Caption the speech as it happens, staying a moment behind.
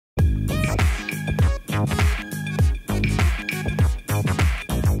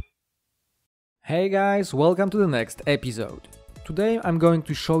Hey guys, welcome to the next episode. Today I'm going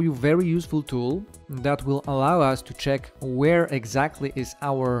to show you a very useful tool that will allow us to check where exactly is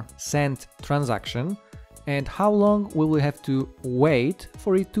our sent transaction and how long we will have to wait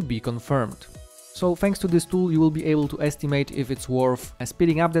for it to be confirmed. So thanks to this tool you will be able to estimate if it's worth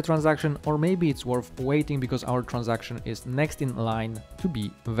speeding up the transaction or maybe it's worth waiting because our transaction is next in line to be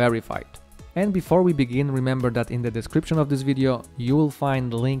verified. And before we begin, remember that in the description of this video you will find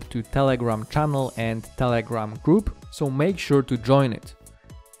the link to Telegram channel and Telegram group, so make sure to join it.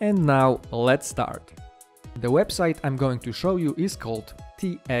 And now let's start. The website I'm going to show you is called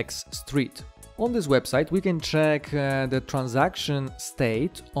TX On this website we can check the transaction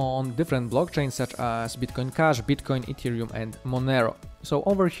state on different blockchains such as Bitcoin Cash, Bitcoin, Ethereum and Monero. So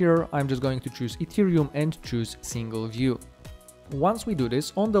over here I'm just going to choose Ethereum and choose single view. Once we do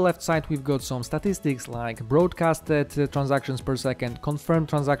this, on the left side we've got some statistics like broadcasted transactions per second, confirmed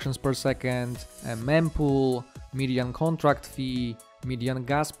transactions per second, mempool, median contract fee, median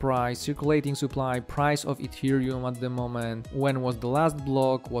gas price, circulating supply, price of Ethereum at the moment, when was the last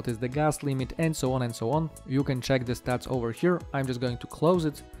block, what is the gas limit, and so on and so on. You can check the stats over here. I'm just going to close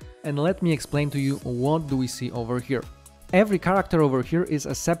it and let me explain to you what do we see over here. Every character over here is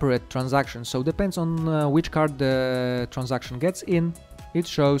a separate transaction, so depends on which card the transaction gets in, it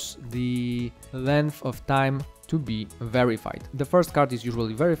shows the length of time to be verified. The first card is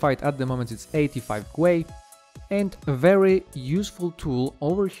usually verified, at the moment it's 85 GUI. And a very useful tool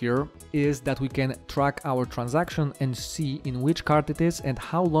over here is that we can track our transaction and see in which card it is and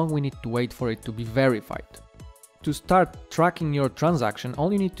how long we need to wait for it to be verified. To start tracking your transaction,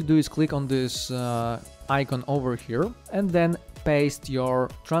 all you need to do is click on this icon over here and then paste your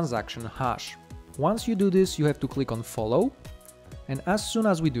transaction hash. Once you do this, you have to click on follow, and as soon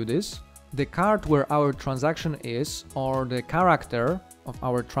as we do this, the card where our transaction is or the character of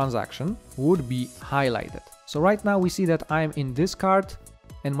our transaction would be highlighted. So right now we see that I'm in this card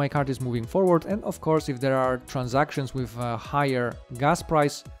and my card is moving forward, and of course if there are transactions with a higher gas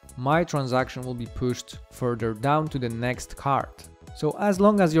price, my transaction will be pushed further down to the next card. So as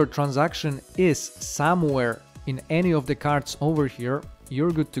long as your transaction is somewhere in any of the cards over here,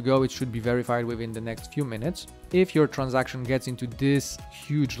 you're good to go. It should be verified within the next few minutes. If your transaction gets into this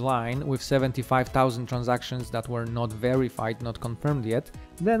huge line with 75,000 transactions that were not verified, not confirmed yet,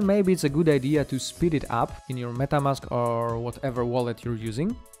 then maybe it's a good idea to speed it up in your MetaMask or whatever wallet you're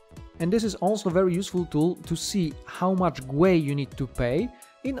using. And this is also a very useful tool to see how much GUI you need to pay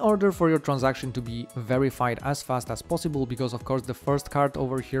in order for your transaction to be verified as fast as possible, because of course the first card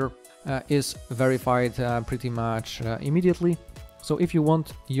over here is verified pretty much immediately. So if you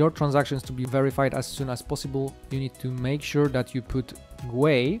want your transactions to be verified as soon as possible, you need to make sure that you put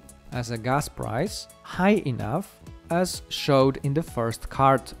GUI as a gas price high enough as showed in the first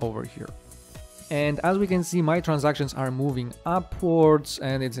card over here. And as we can see, my transactions are moving upwards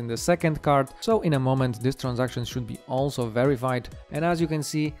and it's in the second card. So in a moment, this transaction should be also verified. And as you can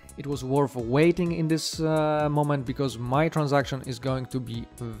see, it was worth waiting in this moment because my transaction is going to be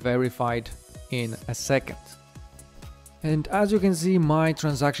verified in a second. And as you can see, my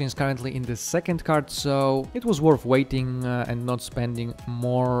transaction is currently in the second card, so it was worth waiting and not spending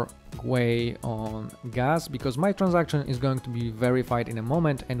more GUI on gas because my transaction is going to be verified in a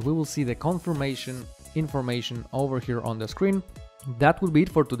moment and we will see the confirmation information over here on the screen. That will be it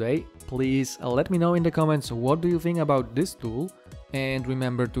for today. Please let me know in the comments what do you think about this tool, and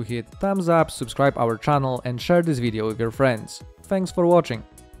remember to hit thumbs up, subscribe our channel and share this video with your friends. Thanks for watching.